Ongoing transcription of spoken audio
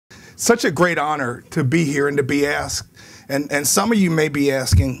Such a great honor to be here and to be asked. And some of you may be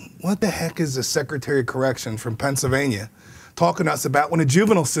asking, what the heck is the Secretary of Corrections from Pennsylvania talking to us about when the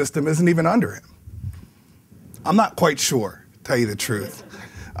juvenile system isn't even under him? I'm not quite sure, to tell you the truth.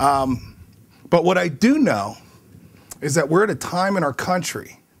 But what I do know is that we're at a time in our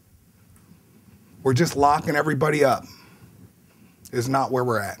country where just locking everybody up is not where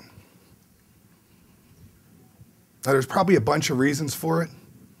we're at. Now, there's probably a bunch of reasons for it.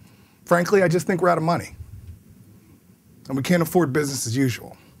 Frankly, I just think we're out of money. And we can't afford business as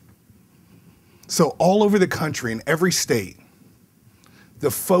usual. So all over the country, in every state,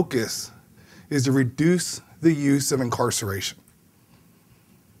 the focus is to reduce the use of incarceration.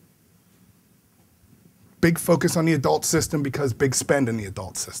 Big focus on the adult system because big spend in the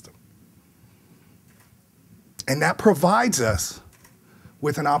adult system. And that provides us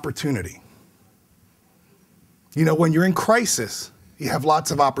with an opportunity. You know, when you're in crisis, you have lots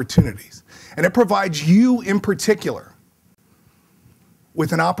of opportunities. And it provides you in particular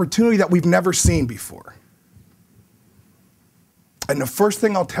with an opportunity that we've never seen before. And the first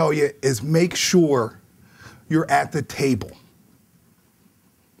thing I'll tell you is make sure you're at the table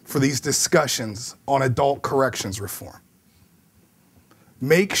for these discussions on adult corrections reform.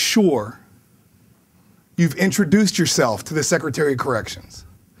 Make sure you've introduced yourself to the Secretary of Corrections.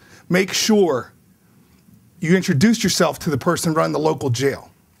 Make sure you introduced yourself to the person running the local jail.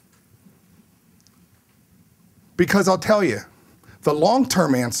 Because I'll tell you, the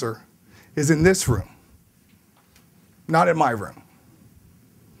long-term answer is in this room, not in my room.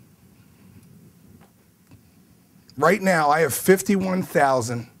 Right now, I have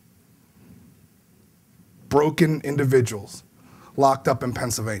 51,000 broken individuals locked up in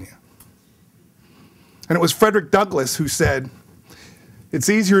Pennsylvania. And it was Frederick Douglass who said, it's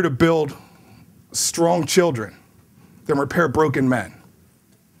easier to build strong children than repair broken men.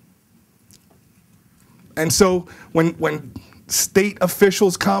 And so when state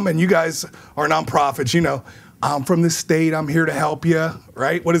officials come, and you guys are nonprofits, you know, I'm from the state, I'm here to help you,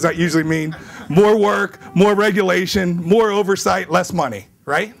 right? What does that usually mean? More work, more regulation, more oversight, less money,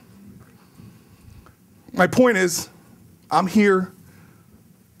 right? My point is, I'm here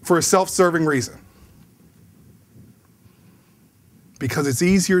for a self-serving reason. Because it's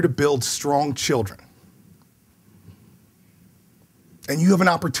easier to build strong children. And you have an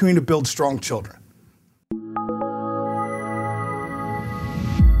opportunity to build strong children.